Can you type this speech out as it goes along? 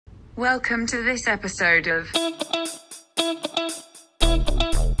Welcome to this episode of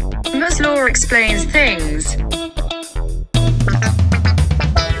Law Explains Things.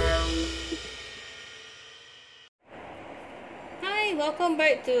 Hi, welcome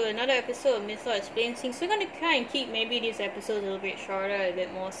back to another episode of Law Explains Things. We're going to try and keep maybe this episode a little bit shorter, a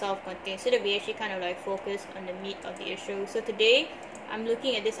bit more self-contained, so that we actually kind of like focus on the meat of the issue. So today, I'm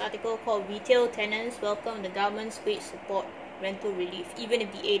looking at this article called Retail Tenants Welcome the Government's Wage Support Rental Relief, even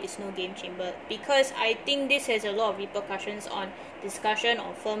if the aid is no game changer, because I think this has a lot of repercussions on discussion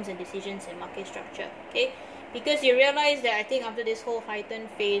on firms and decisions and market structure. Okay, because you realize that I think after this whole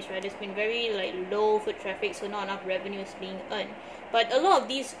heightened phase, right, there's been very low foot traffic, so not enough revenue is being earned. But a lot of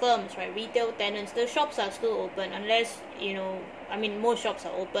these firms, right, retail tenants, the shops are still open, unless most shops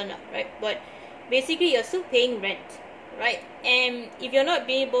are open, right? But basically, you're still paying rent, right? And if you're not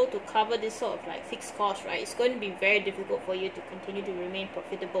being able to cover this sort of fixed cost, right, it's going to be very difficult for you to continue to remain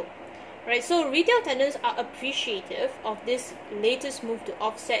profitable, right? So retail tenants are appreciative of this latest move to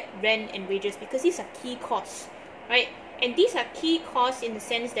offset rent and wages, because these are key costs, right? And these are key costs in the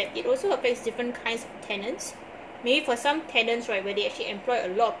sense that it also affects different kinds of tenants. Maybe for some tenants, right, where they actually employ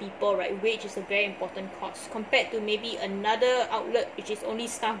a lot of people, right, wage is a very important cost compared to maybe another outlet which is only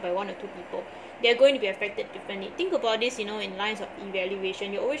staffed by one or two people. They're going to be affected differently. Think about this, in lines of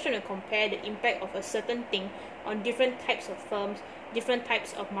evaluation. You're always trying to compare the impact of a certain thing on different types of firms, different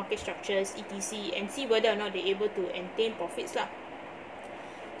types of market structures, etc., and see whether or not they're able to attain profits lah.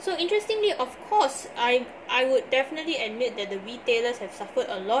 So interestingly, of course, I would definitely admit that the retailers have suffered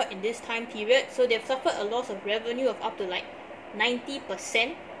a lot in this time period. So they've suffered a loss of revenue of up to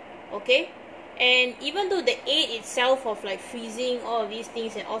 90%. Okay, and even though the aid itself of freezing all of these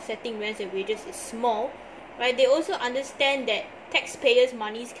things and offsetting rents and wages is small, right, they also understand that taxpayers'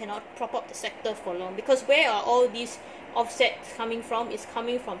 monies cannot prop up the sector for long, because where are all these offsets coming from? It's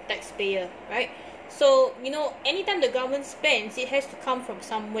coming from taxpayer, right? So, anytime the government spends, it has to come from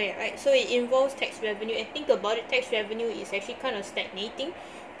somewhere, right? So it involves tax revenue, and think about it, tax revenue is actually kind of stagnating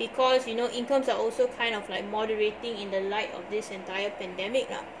because, incomes are also kind of moderating in the light of this entire pandemic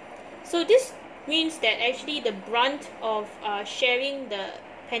lah. So this means that actually the brunt of sharing the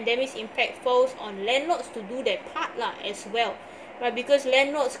pandemic's impact falls on landlords to do their part lah as well, right? Because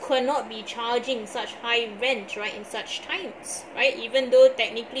landlords cannot be charging such high rent, right, in such times, right? Even though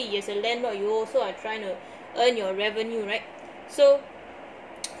technically as a landlord you also are trying to earn your revenue, right? So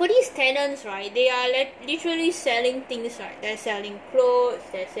for these tenants, right, they are literally selling things, right? They're selling clothes,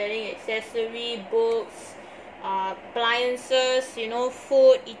 they're selling accessory, books, appliances,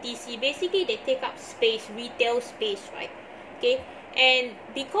 food, etc. Basically they take up space, retail space, right? Okay, and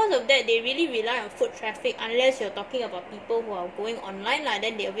because of that, they really rely on foot traffic, unless you're talking about people who are going online lah,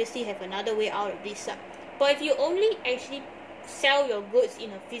 then they obviously have another way out of this. But if you only actually sell your goods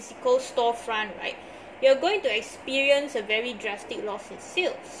in a physical storefront, right, you're going to experience a very drastic loss in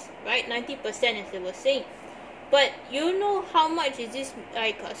sales, right? 90%, as they were saying. But you know how much is this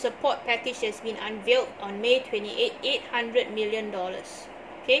support package that's been unveiled on May 28, $800 million.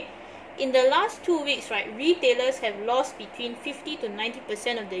 Okay, in the last 2 weeks, right, retailers have lost between 50 to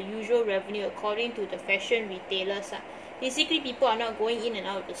 90% of the usual revenue, according to the fashion retailers. Basically, people are not going in and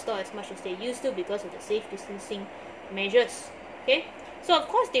out of the store as much as they used to because of the safe distancing measures. Okay, so of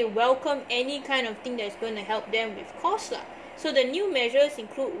course they welcome any kind of thing that's going to help them with costs lah. So the new measures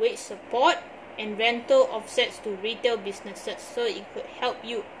include wage support and rental offsets to retail businesses, so it could help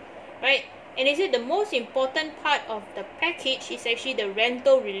you, right? And they said the most important part of the package is actually the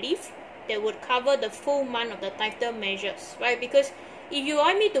rental relief that would cover the full month of the tighter measures, right? Because if you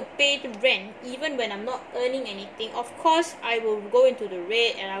want me to pay the rent even when I'm not earning anything, of course I will go into the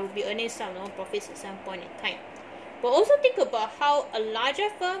red and I will be earning some profits at some point in time. But also think about how a larger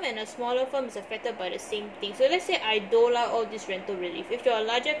firm and a smaller firm is affected by the same thing. So let's say I dole out all this rental relief. If you're a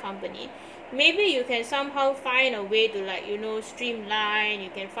larger company, maybe you can somehow find a way to streamline,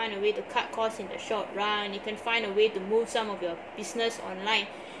 you can find a way to cut costs in the short run, you can find a way to move some of your business online.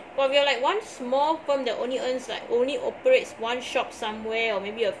 But if you're one small firm that only operates one shop somewhere, or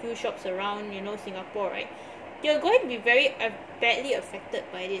maybe a few shops around Singapore, right, you're going to be very badly affected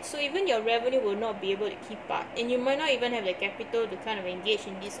by this. So even your revenue will not be able to keep up, and you might not even have the capital to kind of engage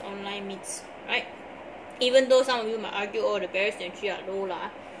in these online meets, right? Even though some of you might argue, the barriers to entry are low lah,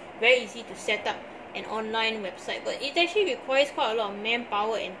 very easy to set up an online website, but it actually requires quite a lot of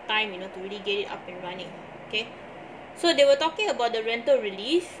manpower and time, to really get it up and running. Okay, so they were talking about the rental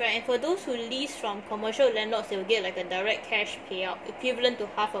relief, right? And for those who lease from commercial landlords, they will get a direct cash payout equivalent to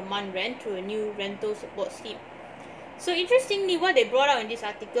half a month rent through a new rental support scheme. So interestingly, what they brought out in this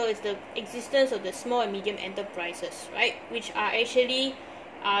article is the existence of the small and medium enterprises, right, which are actually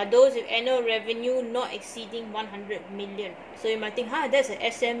those with annual revenue not exceeding 100 million. So you might think, that's an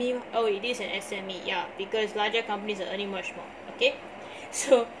SME. Oh, it is an SME, yeah, because larger companies are earning much more. Okay,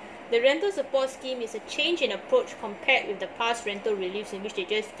 so the rental support scheme is a change in approach compared with the past rental reliefs, in which they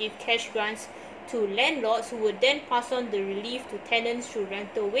just give cash grants to landlords who would then pass on the relief to tenants through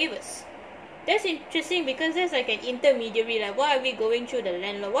rental waivers. That's interesting because there's like an intermediary. Like, why are we going through the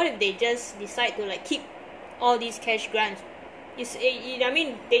landlord? What if they just decide to like keep all these cash grants? I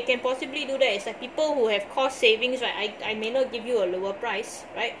mean, they can possibly do that. It's like people who have cost savings, right? I may not give you a lower price,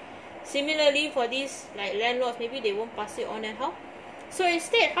 right? Similarly, for these like landlords, maybe they won't pass it on, and how? So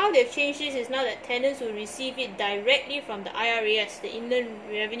instead, how they've changed this is now that tenants will receive it directly from the IRAS, the Inland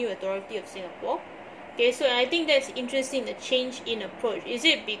Revenue Authority of Singapore. Okay, so I think that's interesting, the change in approach. Is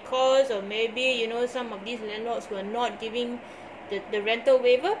it because, or maybe, some of these landlords were not giving the rental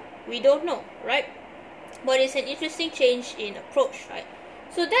waiver? We don't know, right? But it's an interesting change in approach, right?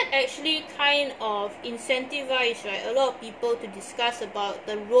 So that actually kind of incentivized, right, a lot of people to discuss about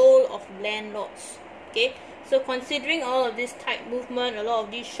the role of landlords. Okay, so considering all of this tight movement, a lot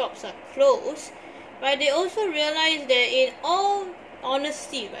of these shops are closed, right? They also realize that in all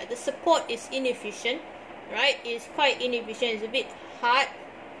honesty, right, the support is inefficient, right? It's quite inefficient. It's a bit hard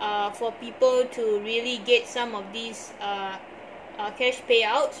for people to really get some of these cash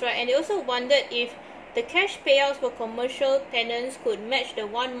payouts, right? And they also wondered if the cash payouts for commercial tenants could match the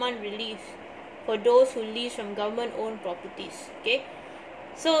 1 month relief for those who lease from government-owned properties. Okay,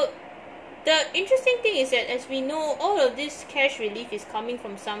 so the interesting thing is that, as we know, all of this cash relief is coming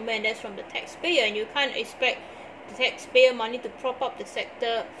from somewhere, and that's from the taxpayer, and you can't expect the taxpayer money to prop up the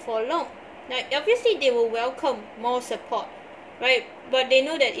sector for long. Now, obviously, they will welcome more support, right? But they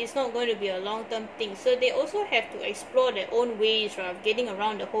know that it's not going to be a long-term thing, so they also have to explore their own ways, right, of getting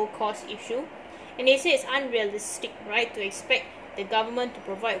around the whole cost issue. And they say it's unrealistic, right, to expect the government to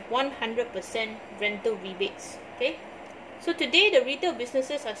provide 100% rental rebates. Okay, so today the retail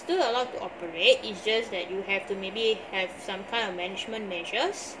businesses are still allowed to operate. It's just that you have to maybe have some kind of management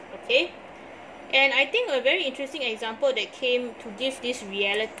measures. Okay, and I think a very interesting example that came to give this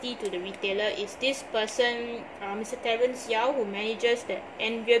reality to the retailer is this person, Mr. Terence Yao, who manages the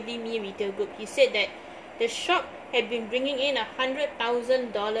Enviably Me retail group. He said that the shop had been bringing in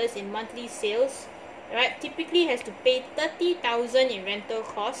 $100,000 in monthly sales, right? Typically has to pay $30,000 in rental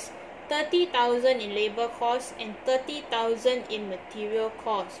costs, $30,000 in labor costs, and $30,000 in material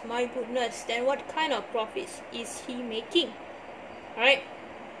costs. My goodness, then what kind of profits is he making? Alright,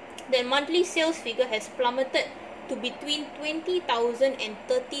 the monthly sales figure has plummeted to between 20,000 and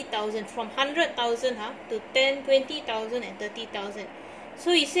 30,000, from 100,000 to 10, 20,000 and 30,000.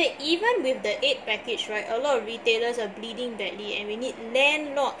 So he said even with the aid package, right, a lot of retailers are bleeding badly, and we need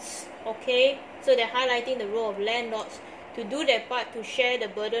landlords. Okay, so they're highlighting the role of landlords to do their part to share the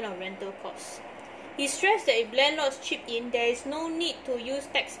burden of rental costs. He stressed that if landlords chip in, there is no need to use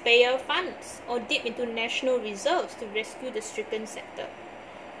taxpayer funds or dip into national reserves to rescue the stricken sector.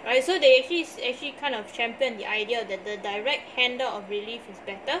 Right, so they actually kind of championed the idea that the direct handout of relief is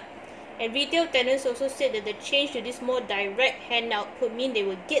better. And retail tenants also said that the change to this more direct handout could mean they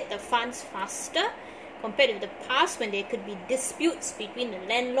would get the funds faster compared with the past, when there could be disputes between the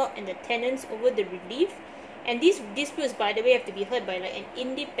landlord and the tenants over the relief. And these disputes, by the way, have to be heard by like an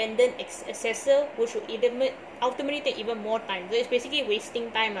independent assessor, which will ultimately take even more time. So it's basically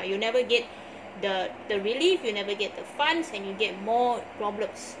wasting time. You never get the relief, you never get the funds, and you get more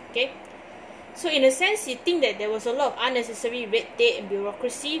problems. Okay, so in a sense, you think that there was a lot of unnecessary red tape and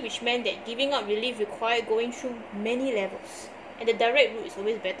bureaucracy, which meant that giving out relief required going through many levels, and the direct route is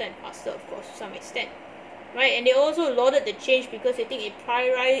always better and faster, of course, to some extent, right? And they also lauded the change because they think it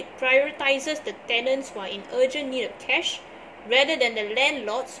prioritizes the tenants who are in urgent need of cash, rather than the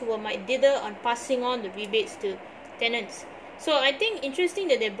landlords who might dither on passing on the rebates to tenants. So I think interesting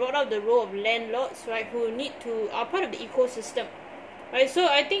that they brought up the role of landlords, right, who are part of the ecosystem. Right, so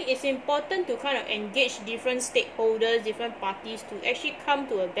I think it's important to kind of engage different stakeholders, different parties, to actually come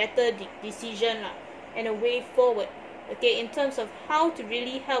to a better decision and a way forward, okay, in terms of how to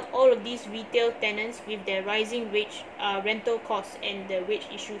really help all of these retail tenants with their rising rental costs and the wage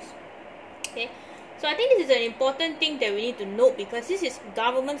issues. Okay, so I think this is an important thing that we need to note, because this is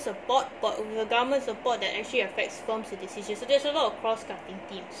government support, but with a government support that actually affects firms' decisions. So there's a lot of cross-cutting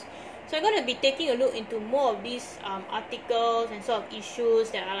themes. So I'm going to be taking a look into more of these articles and sort of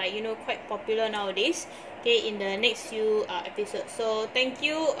issues that are quite popular nowadays, okay, in the next few episodes. So thank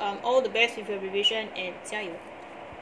you, all the best with your revision, and 加油!